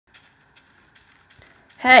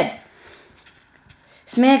Hey,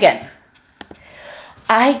 it's me again.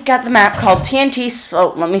 I got the map called TNT.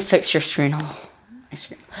 Oh, let me fix your screen. Oh, my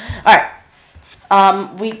screen. All right.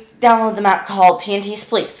 We downloaded the map called TNT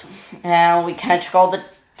Spleef, and we kind of took all the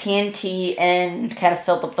TNT and kind of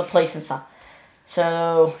filled up the place and stuff.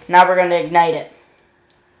 So now we're gonna ignite it.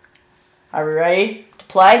 Are we ready to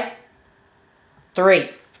play? 3,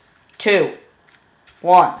 2,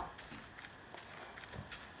 1.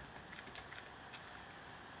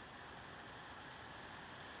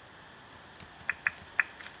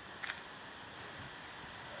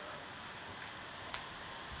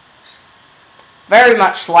 Very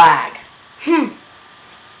much lag.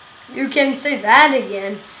 You can say that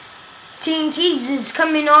again. TNT is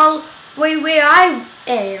coming all the way where I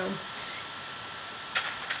am.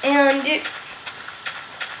 And it...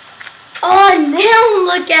 Oh, now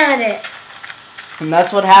look at it. And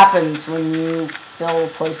that's what happens when you fill a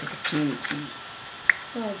place with TNT.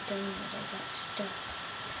 Oh, dang it, I got stuck.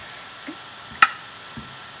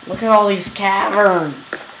 Look at all these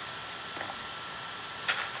caverns.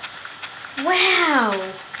 Wow.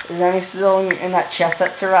 Is any still in that chest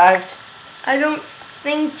that survived? I don't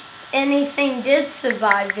think anything did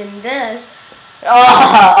survive in this.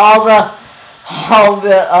 All the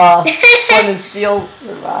flint and steel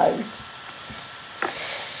survived.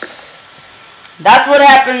 That's what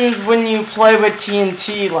happens when you play with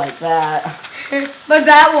TNT like that. But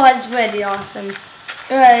that was pretty awesome.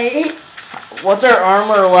 Right. What's our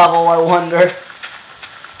armor level, I wonder?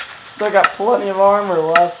 Still got plenty of armor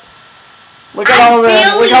left. Look at all this.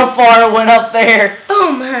 Look how far it went up there.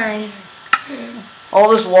 Oh my. All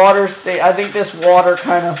this water I think this water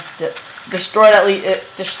kind of destroyed it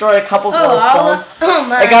destroyed a couple glowstone. Oh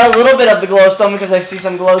my. I got a little bit of the glowstone because I see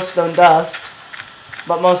some glowstone dust.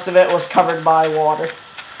 But most of it was covered by water.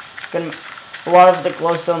 A lot of the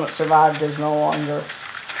glowstone that survived is no longer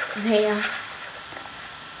there.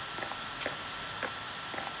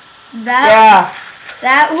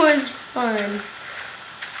 That was fun.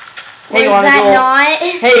 Hey,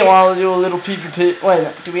 Hey, you want to do a little PvP?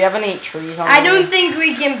 Wait, do we have any trees on I don't think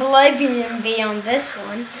we can play PvP on this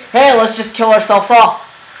one. Hey, let's just kill ourselves off.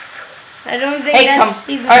 I don't think that's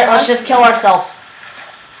even Alright, let's just kill ourselves.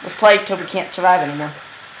 Let's play till we can't survive anymore.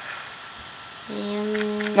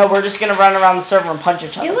 No, we're just going to run around the server and punch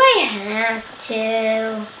each other. Do I have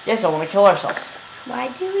to? Yes, I want to kill ourselves. Why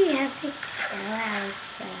do we have to kill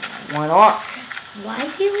ourselves? Why not? Why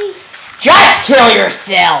do we? Just kill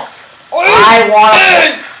yourself! I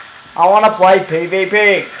want to play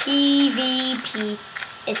PvP. PvP.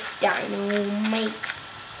 It's dynamite.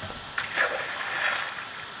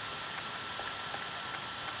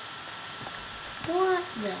 What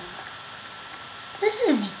the? This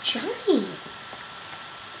is giant.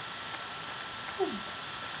 Oh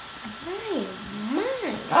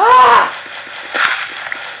my. Ah!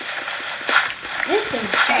 This is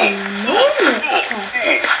ginormous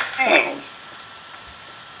size.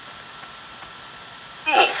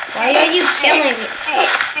 Why are you killing me?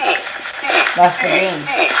 That's the game.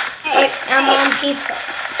 Wait, I'm on peaceful.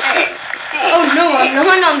 Oh no, I'm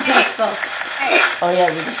not on peaceful. Oh yeah,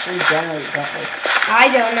 we just regenerate, don't we?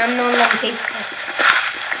 I don't, I'm not on peaceful.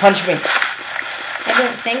 Punch me. I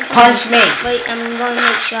don't think. Punch me. Wait, I'm going to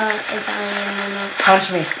make sure if I am or not.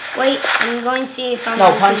 Punch me. Wait, I'm going to see if I'm No,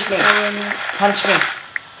 on punch me. or not. Punch me.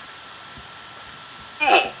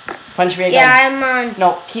 Punch me again. Yeah, I'm on.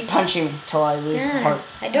 No, keep punching me till I lose the heart.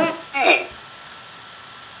 I don't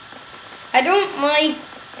like.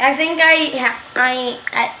 I think yeah,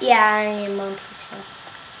 I am on peaceful.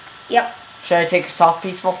 Yep. Should I take a soft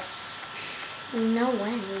peaceful? No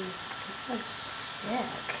way. Peaceful's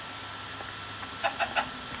sick.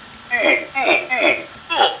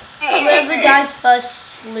 Whoever dies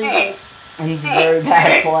first loses. And he's a very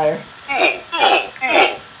bad player.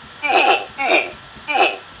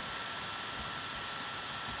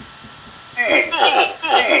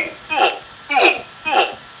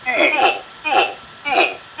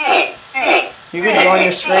 You could join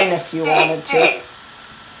your screen if you wanted to.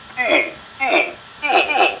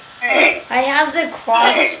 I have the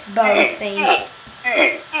crossbow thing.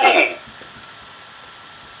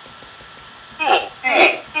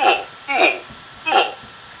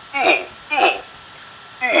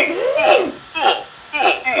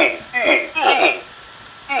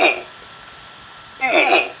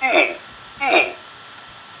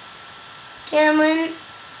 Cameron,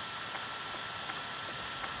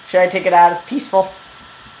 Should I take it out of peaceful?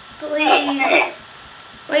 please.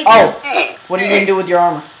 Wait. Oh, what are you gonna do with your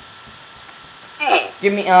armor?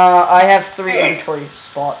 Give me. I have 3 inventory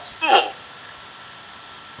spots.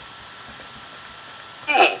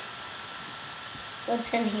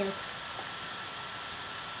 What's in here?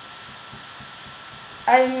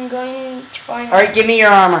 I'm going to try. Alright, give me your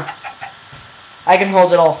armor. I can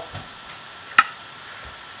hold it all.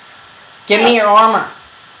 Give me your armor.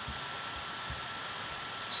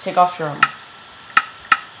 Just take off your armor.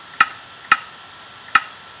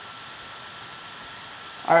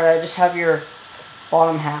 Alright, I just have your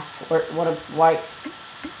bottom half. What a white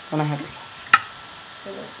when I have your top.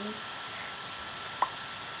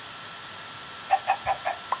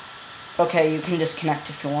 Okay, you can disconnect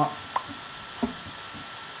if you want.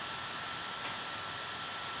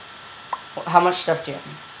 How much stuff do you have?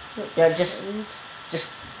 Yeah, just.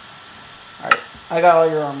 Alright, I got all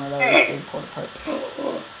your armor. That was being pulled apart.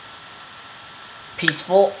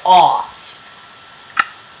 Peaceful off.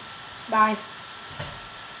 Bye.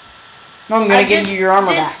 No, I'm gonna give you your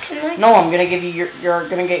armor back. No, I'm gonna give you you're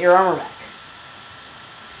gonna get your armor back.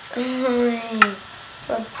 Sorry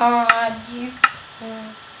for pod you.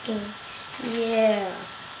 Yeah.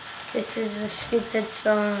 This is a stupid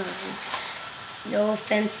song. No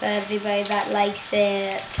offense for everybody that likes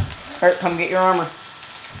it. Alright, come get your armor.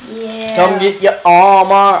 Yeah. Come get your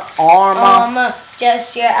armor. Armor.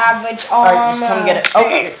 Just your average armor. Alright, just come get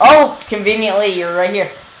it. Oh, conveniently, you're right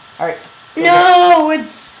here. Alright. No,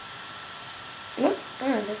 it's... What?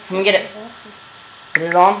 Oh, that's come get it. Awesome. Put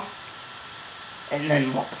it on. And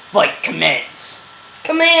then let the fight commence.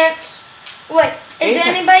 Commence. Wait, is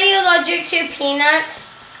anybody allergic to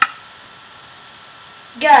peanuts?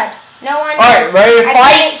 Good. No one Alright, ready to fight?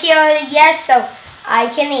 I can't hear a yes, so I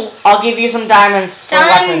can eat. I'll give you some diamonds for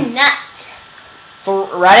weapons. Some nuts.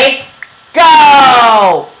 Ready?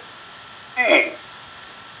 Go!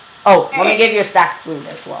 Oh, let me give you a stack of food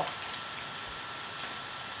as well.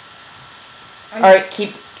 Alright,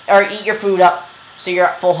 eat your food up so you're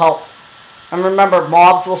at full health. And remember,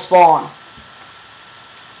 mobs will spawn.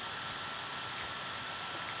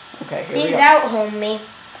 Okay, here we go. Peace out, homie.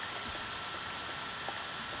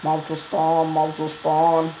 Mobs will spawn, mobs will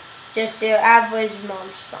spawn. Just your average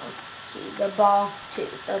mob spawn. To the ball, to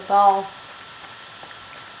the ball.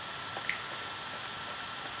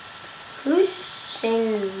 Who's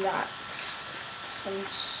singing that some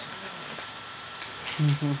song?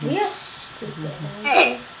 We are stupid, aren't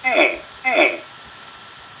we?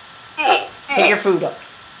 Take your food up.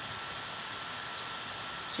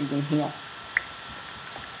 So you can heal.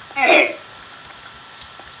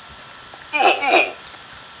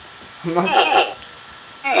 I'm not...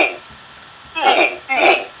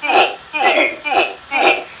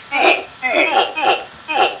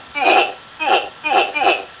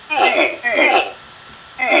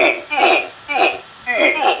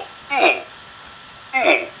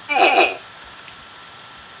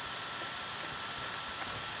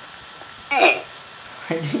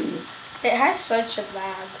 It has such a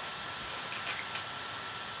lag.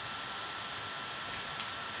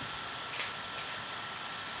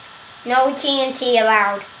 No TNT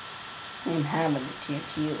allowed. I don't have any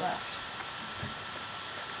TNT left.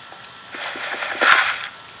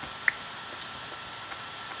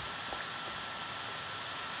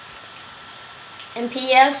 And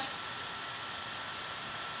P.S.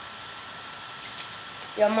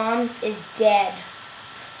 Your mom is dead.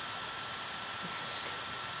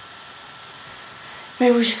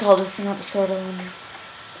 Maybe we should call this an episode, I wonder.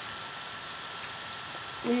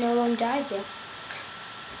 No one died yet.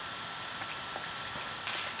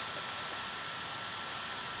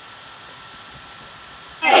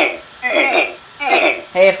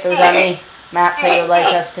 Hey, if there's any maps that you'd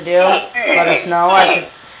like us to do, let us know. I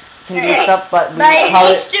can do stuff, but it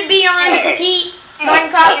needs to be on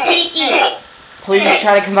Minecraft PE. Please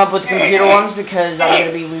try to come up with computer ones because I'm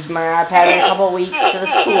going to be losing my iPad in a couple of weeks to the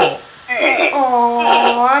school.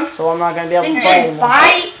 Aww. So I'm not going to be able to play anymore.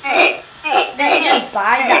 Then just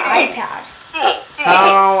buy the iPad. I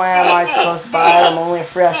don't know where am I supposed to buy it. I'm only a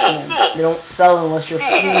freshman. They don't sell unless you're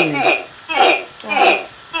senior.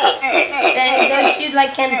 Then go to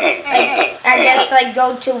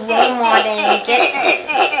go to Walmart and get something.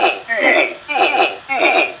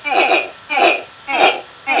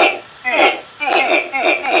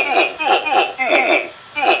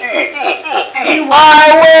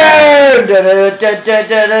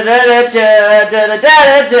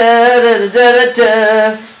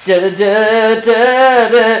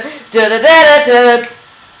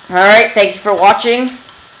 Alright, thank you for watching.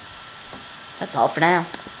 That's all for now.